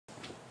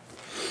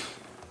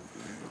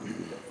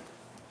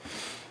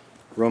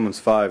Romans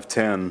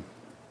 5:10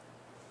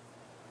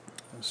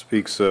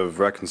 speaks of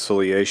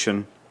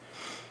reconciliation.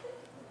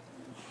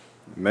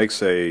 It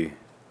makes a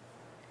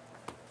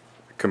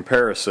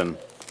comparison.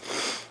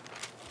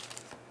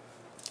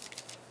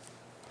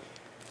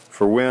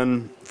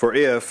 For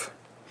if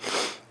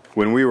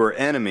when we were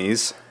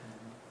enemies,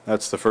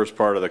 that's the first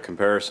part of the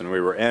comparison,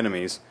 we were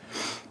enemies,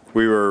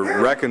 we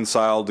were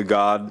reconciled to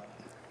God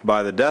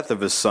by the death of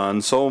His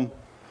Son, so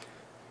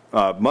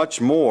much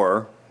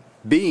more,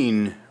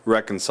 being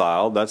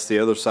reconciled, that's the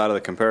other side of the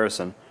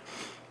comparison,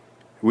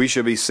 we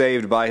should be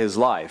saved by His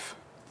life.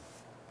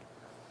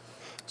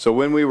 So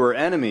when we were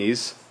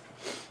enemies,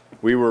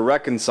 we were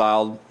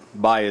reconciled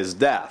by His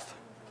death.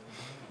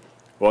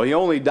 Well, He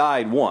only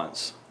died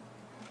once,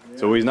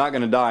 so He's not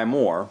going to die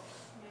more.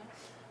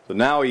 So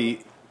now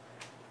He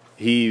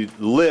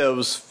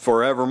lives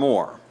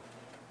forevermore.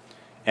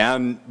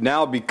 And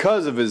now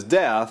because of His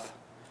death,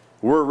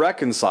 we're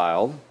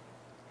reconciled.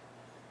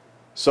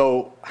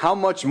 So how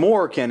much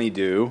more can He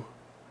do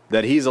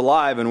that He's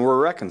alive and we're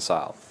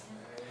reconciled?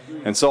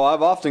 And so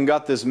I've often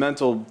got this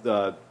mental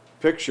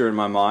picture in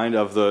my mind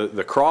of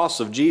the cross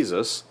of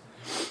Jesus.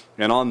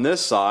 And on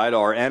this side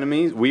are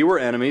enemies. We were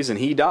enemies and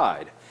He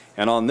died.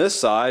 And on this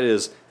side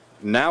is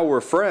now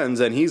we're friends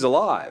and He's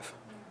alive.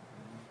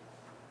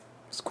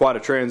 It's quite a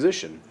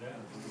transition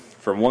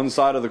from one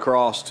side of the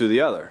cross to the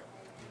other.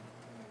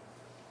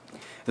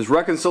 There's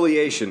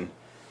reconciliation.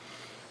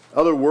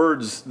 Other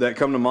words that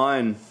come to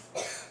mind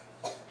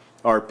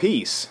are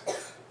peace.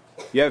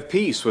 You have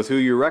peace with who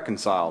you're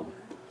reconciled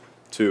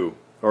to,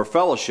 or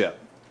fellowship.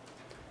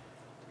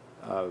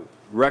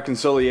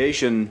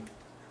 Reconciliation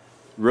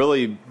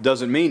really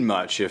doesn't mean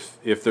much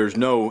if there's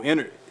no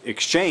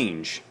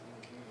exchange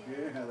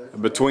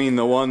between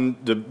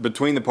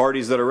the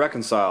parties that are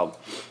reconciled.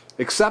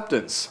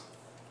 Acceptance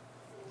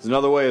is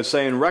another way of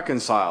saying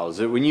reconcile. Is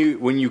that when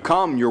you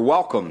come, you're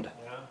welcomed,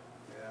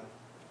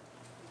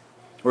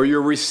 or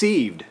you're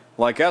received,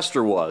 like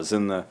Esther was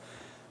in the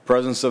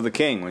presence of the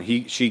king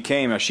when she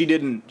came. Now she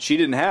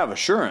didn't have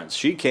assurance.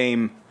 She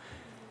came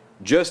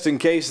just in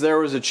case there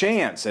was a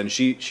chance, and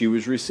she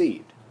was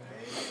received.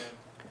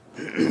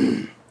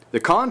 To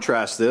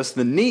contrast this,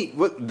 the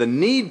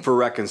need for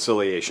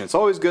reconciliation. It's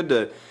always good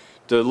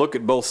to look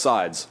at both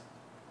sides.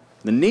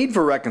 The need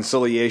for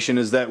reconciliation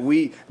is that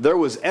there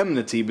was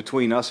enmity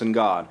between us and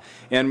God.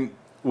 And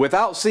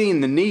without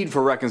seeing the need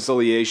for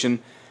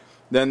reconciliation,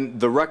 then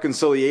the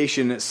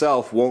reconciliation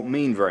itself won't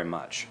mean very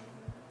much.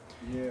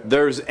 Yeah.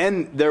 There was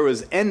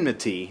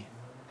enmity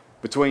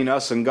between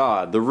us and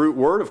God. The root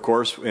word, of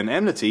course, in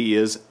enmity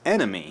is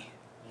enemy.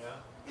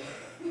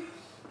 Yeah.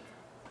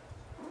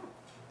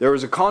 There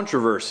was a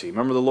controversy.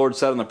 Remember the Lord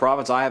said in the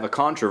prophets, I have a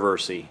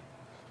controversy.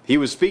 He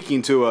was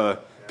speaking to a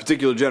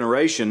particular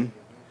generation,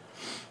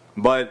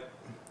 but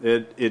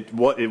it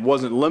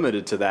wasn't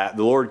limited to that.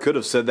 The Lord could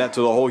have said that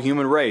to the whole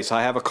human race.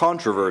 I have a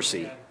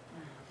controversy.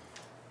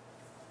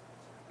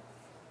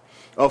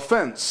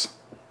 Offense.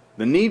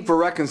 The need for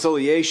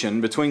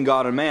reconciliation between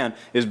God and man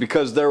is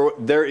because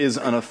there is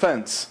an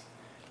offense.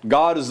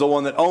 God is the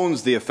one that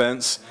owns the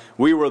offense.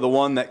 We were the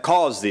one that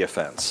caused the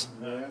offense.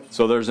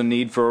 So there's a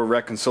need for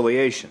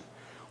reconciliation.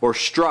 Or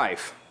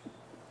strife.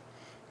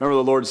 Remember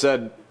the Lord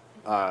said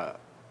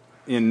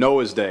in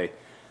Noah's day,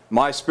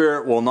 my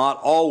spirit will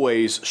not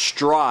always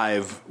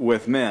strive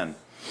with men.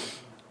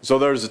 So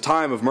there's a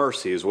time of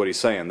mercy is what He's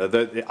saying.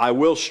 That I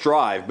will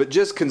strive. But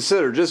just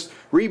consider, just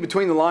read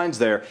between the lines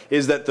there,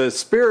 is that the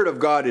Spirit of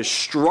God is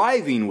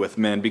striving with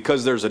men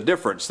because there's a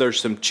difference. There's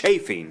some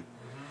chafing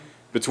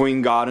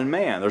between God and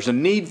man. There's a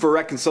need for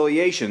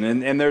reconciliation.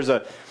 And there's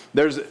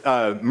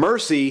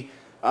mercy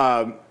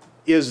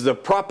is the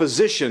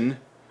proposition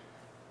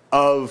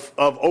of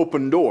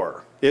open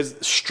door.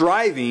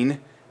 Striving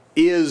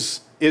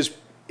is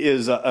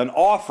an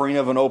offering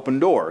of an open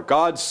door.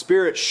 God's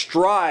Spirit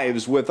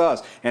strives with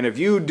us. And if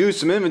you do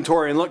some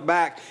inventory and look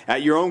back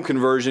at your own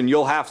conversion,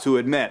 you'll have to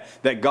admit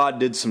that God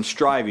did some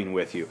striving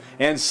with you.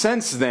 And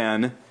since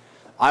then,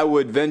 I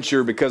would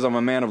venture, because I'm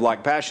a man of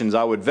like passions,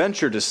 I would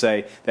venture to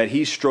say that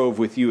He strove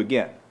with you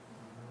again.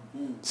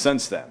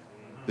 Since then.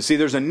 You see,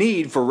 there's a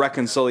need for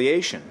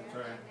reconciliation.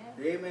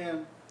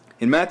 Amen.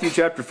 In Matthew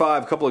chapter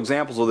 5, a couple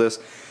examples of this.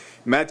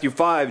 Matthew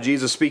 5,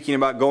 Jesus speaking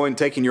about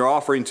taking your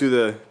offering to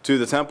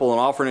the temple and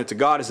offering it to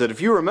God, He said, if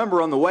you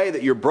remember on the way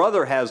that your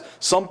brother has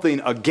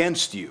something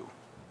against you,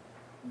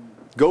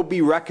 go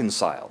be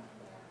reconciled.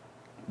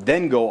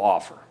 Then go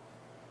offer.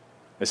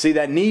 You see,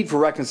 that need for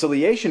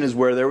reconciliation is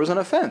where there was an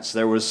offense.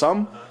 There was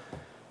some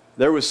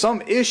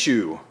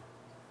issue,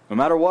 no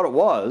matter what it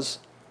was.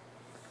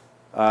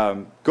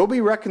 Go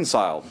be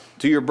reconciled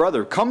to your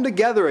brother. Come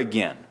together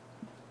again.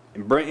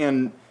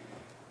 And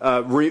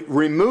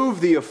remove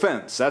the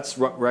offense. That's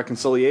what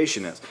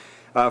reconciliation is.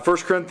 1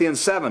 Corinthians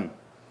 7,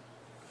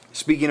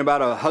 speaking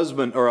about a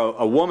husband or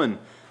a woman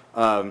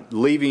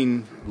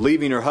leaving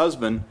her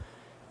husband,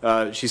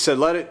 she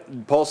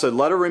said, Paul said,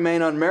 let her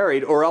remain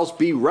unmarried or else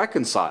be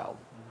reconciled.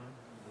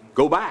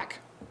 Go back.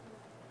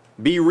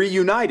 Be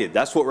reunited.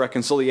 That's what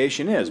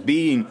reconciliation is,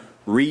 being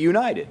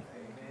reunited.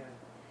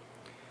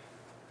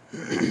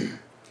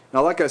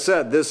 Now, like I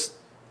said, this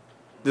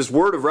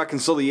word of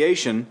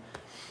reconciliation,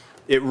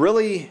 it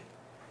really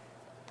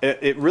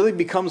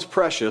becomes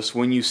precious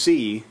when you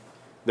see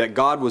that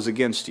God was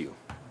against you,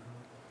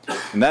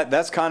 and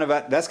that's kind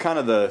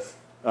of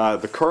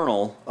the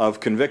kernel of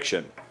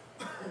conviction,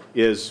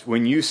 is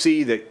when you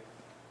see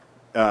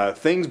that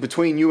things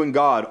between you and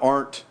God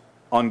aren't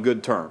on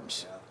good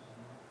terms.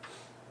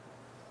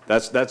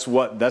 That's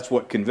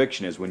what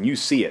conviction is. When you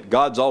see it,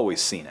 God's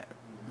always seen it.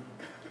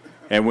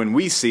 And when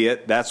we see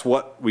it, that's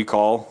what we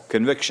call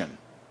conviction.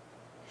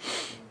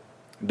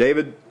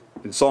 David,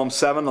 in Psalm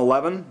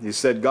 7:11, he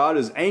said, God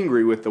is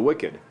angry with the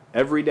wicked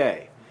every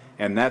day.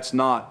 And that's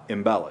not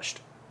embellished.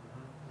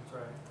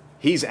 That's right.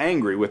 He's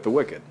angry with the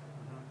wicked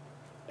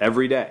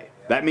every day.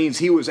 That means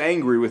he was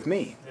angry with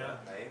me. Yeah.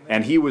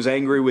 And he was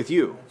angry with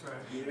you. That's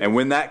right. And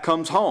when that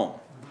comes home,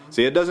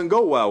 see, it doesn't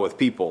go well with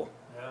people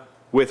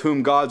with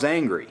whom God's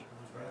angry.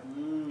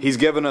 He's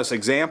given us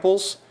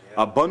examples,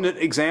 abundant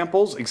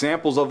examples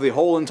of the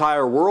whole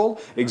entire world,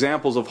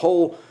 examples of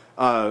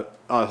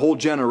a whole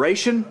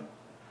generation,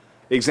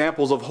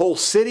 examples of whole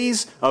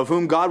cities of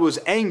whom God was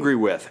angry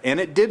with, and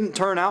it didn't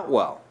turn out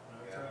well.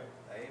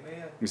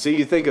 Amen. You see,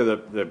 you think of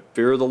the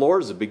fear of the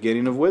Lord is the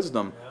beginning of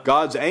wisdom.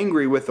 God's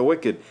angry with the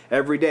wicked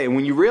every day. And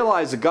when you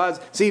realize that God's...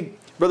 See,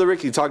 Brother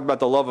Ricky talked about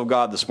the love of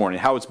God this morning,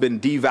 how it's been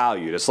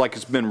devalued. It's like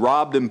it's been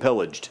robbed and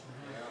pillaged.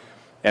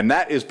 And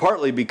that is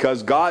partly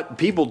because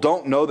people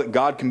don't know that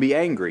God can be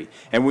angry.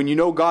 And when you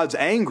know God's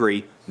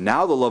angry,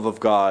 now the love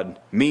of God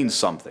means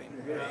something.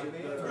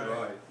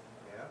 Right.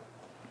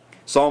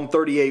 Psalm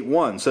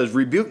 38:1 says,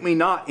 rebuke me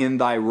not in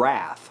thy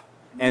wrath.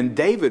 And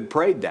David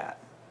prayed that.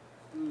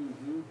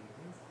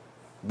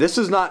 This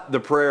is not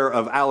the prayer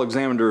of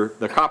Alexander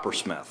the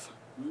coppersmith.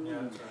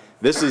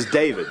 This is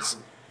David's.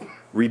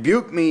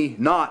 Rebuke me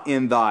not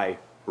in thy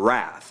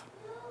wrath.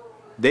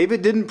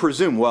 David didn't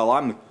presume, well,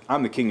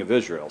 I'm the king of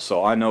Israel,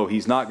 so I know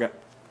he's not going.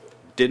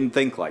 Didn't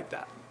think like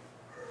that.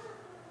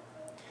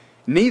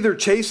 Neither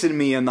chasten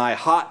me in thy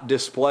hot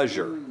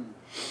displeasure.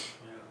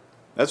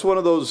 That's one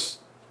of those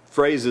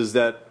phrases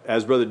that,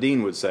 as Brother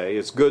Dean would say,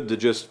 it's good to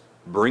just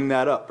bring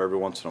that up every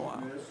once in a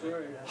while.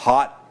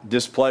 Hot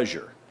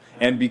displeasure.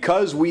 And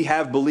because we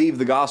have believed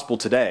the gospel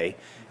today,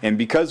 and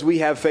because we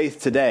have faith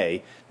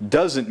today,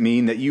 doesn't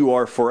mean that you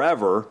are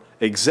forever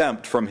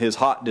exempt from his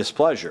hot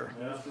displeasure.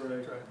 That's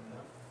right.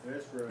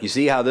 That's right. You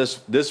see how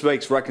this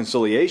makes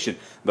reconciliation,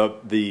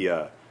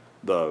 the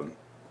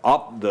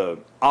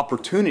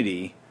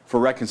opportunity for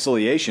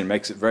reconciliation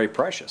makes it very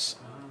precious.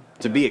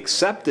 To be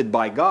accepted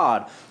by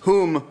God,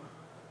 whom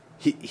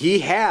he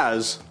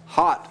has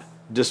hot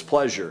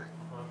displeasure.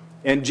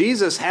 And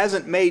Jesus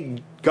hasn't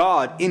made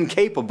God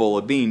incapable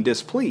of being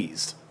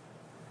displeased.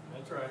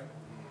 That's right.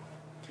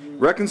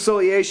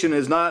 Reconciliation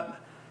is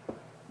not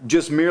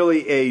just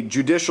merely a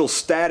judicial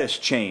status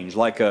change,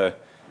 like a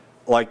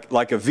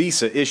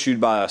visa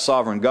issued by a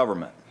sovereign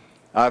government.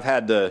 I've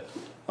had to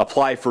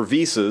apply for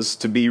visas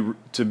to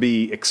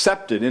be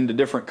accepted into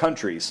different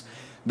countries.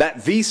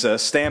 That visa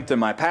stamped in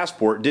my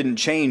passport didn't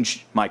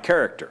change my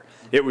character.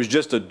 It was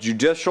just a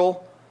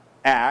judicial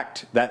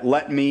act that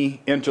let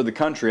me enter the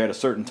country at a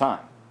certain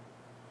time.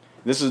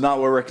 This is not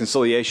what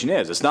reconciliation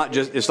is. It's not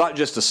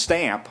just a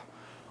stamp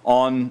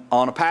on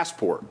a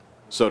passport,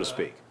 so to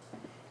speak.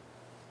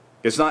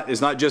 It's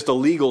not just a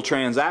legal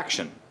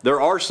transaction.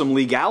 There are some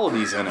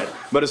legalities in it,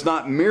 but it's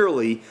not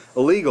merely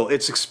illegal.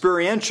 It's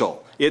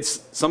experiential.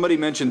 It's, somebody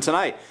mentioned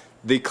tonight,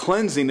 the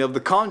cleansing of the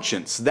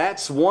conscience.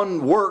 That's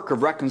one work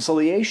of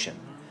reconciliation,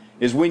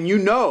 is when you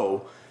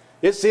know.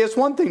 It's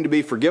one thing to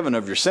be forgiven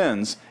of your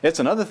sins. It's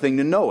another thing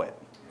to know it.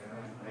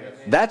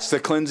 That's the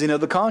cleansing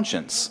of the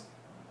conscience.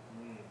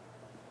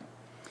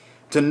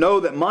 To know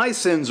that my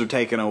sins are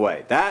taken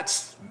away.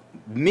 That's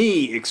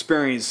me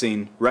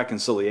experiencing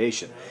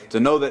reconciliation. To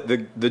know that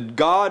the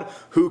God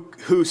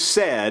who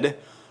said,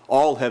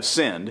 all have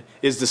sinned,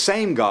 is the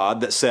same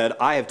God that said,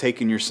 I have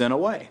taken your sin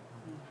away.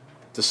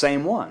 It's the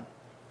same one.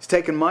 He's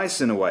taken my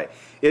sin away.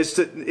 It's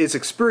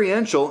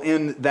experiential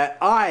in that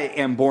I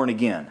am born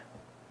again.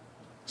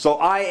 So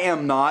I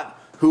am not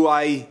who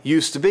I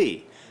used to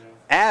be.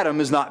 Adam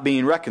is not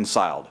being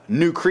reconciled.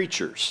 New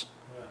creatures.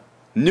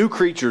 New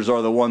creatures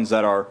are the ones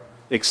that are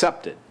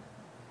accepted.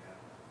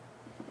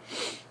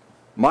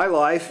 My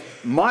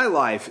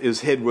life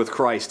is hid with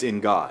Christ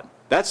in God.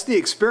 That's the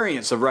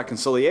experience of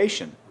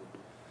reconciliation.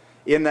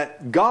 In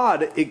that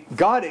God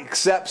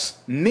accepts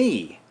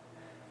me.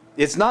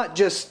 It's not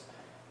just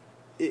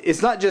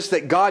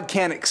that God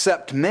can't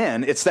accept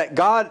men. It's that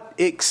God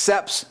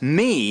accepts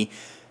me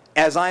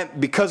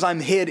because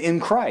I'm hid in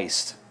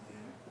Christ.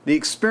 The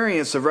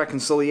experience of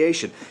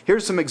reconciliation.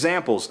 Here's some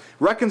examples.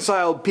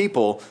 Reconciled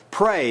people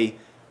pray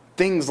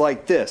things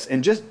like this.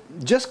 And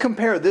just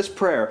compare this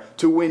prayer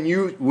to when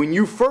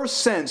you first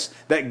sensed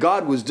that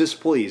God was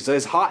displeased,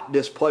 his hot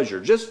displeasure.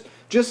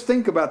 Just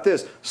think about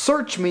this.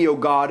 Search me, O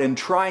God, and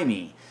try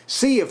me.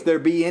 See if there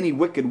be any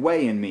wicked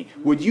way in me.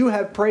 Would you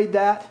have prayed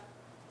that?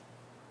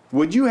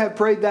 Would you have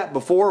prayed that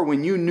before,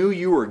 when you knew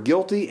you were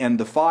guilty and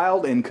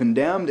defiled and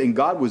condemned and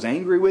God was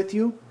angry with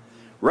you?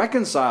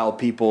 Reconciled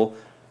people,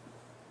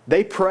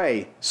 they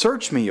pray,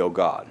 search me, O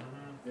God.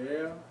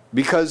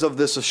 Because of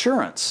this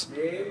assurance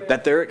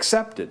that they're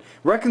accepted.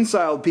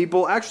 Reconciled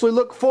people actually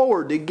look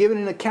forward to giving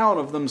an account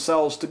of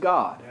themselves to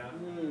God.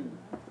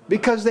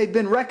 Because they've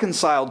been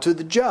reconciled to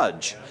the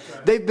judge.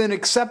 They've been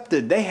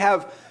accepted. They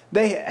have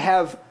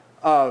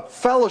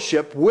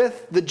fellowship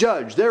with the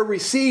judge. They're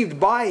received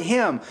by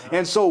him.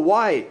 And so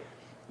why?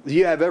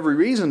 You have every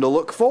reason to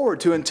look forward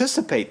to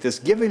anticipate this,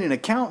 giving an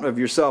account of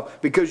yourself,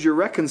 because you're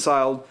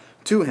reconciled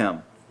to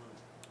him.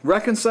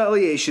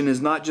 Reconciliation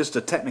is not just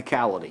a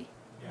technicality.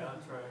 Yeah,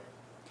 that's right.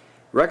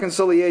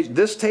 Reconciliation,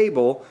 this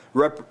table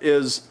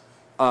is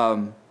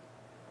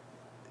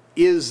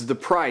the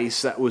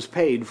price that was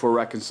paid for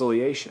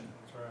reconciliation.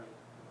 That's right.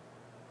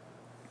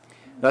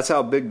 That's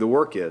how big the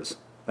work is.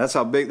 That's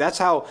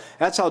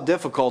how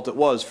difficult it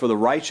was for the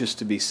righteous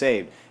to be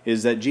saved,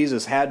 is that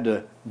Jesus had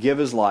to give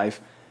his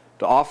life,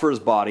 to offer his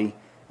body,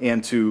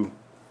 and to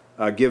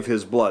give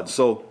his blood.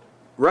 So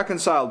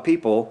reconciled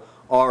people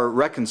are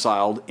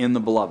reconciled in the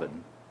beloved.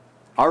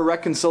 Our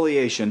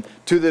reconciliation,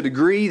 to the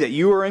degree that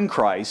you are in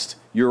Christ,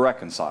 you're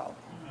reconciled.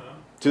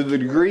 To the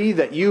degree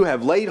that you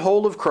have laid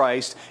hold of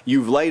Christ,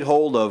 you've laid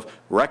hold of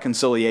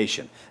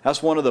reconciliation.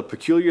 That's one of the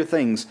peculiar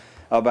things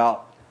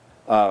about,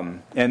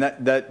 and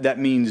that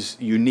means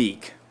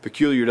unique.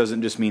 Peculiar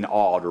doesn't just mean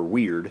odd or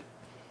weird.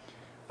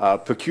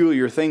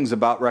 Peculiar things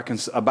about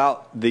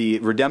the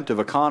redemptive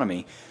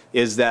economy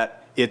is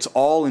that it's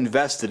all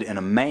invested in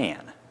a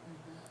man.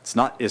 It's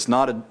not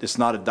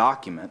a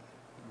document.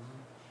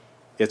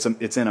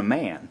 It's in a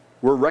man.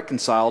 We're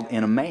reconciled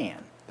in a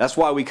man. That's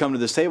why we come to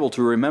this table,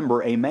 to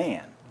remember a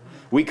man.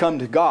 We come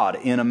to God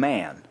in a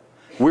man.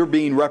 We're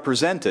being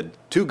represented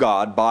to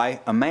God by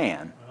a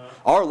man.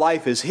 Our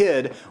life is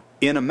hid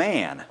in a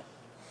man,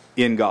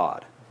 in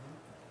God.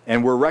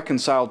 And we're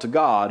reconciled to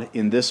God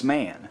in this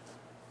man,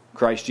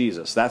 Christ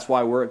Jesus. That's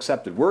why we're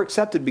accepted. We're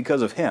accepted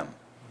because of him.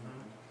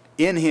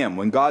 In him,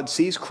 when God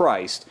sees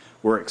Christ,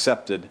 we're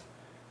accepted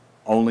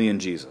only in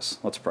Jesus.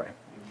 Let's pray.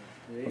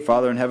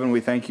 Father in heaven, we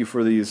thank you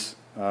for these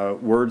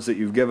words that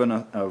you've given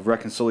of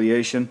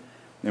reconciliation.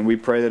 And we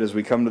pray that as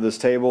we come to this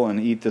table and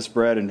eat this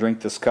bread and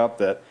drink this cup,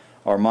 that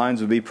our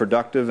minds would be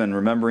productive in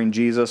remembering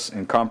Jesus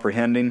and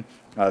comprehending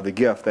the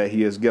gift that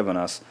he has given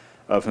us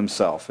of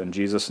himself. In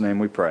Jesus' name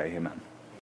we pray. Amen.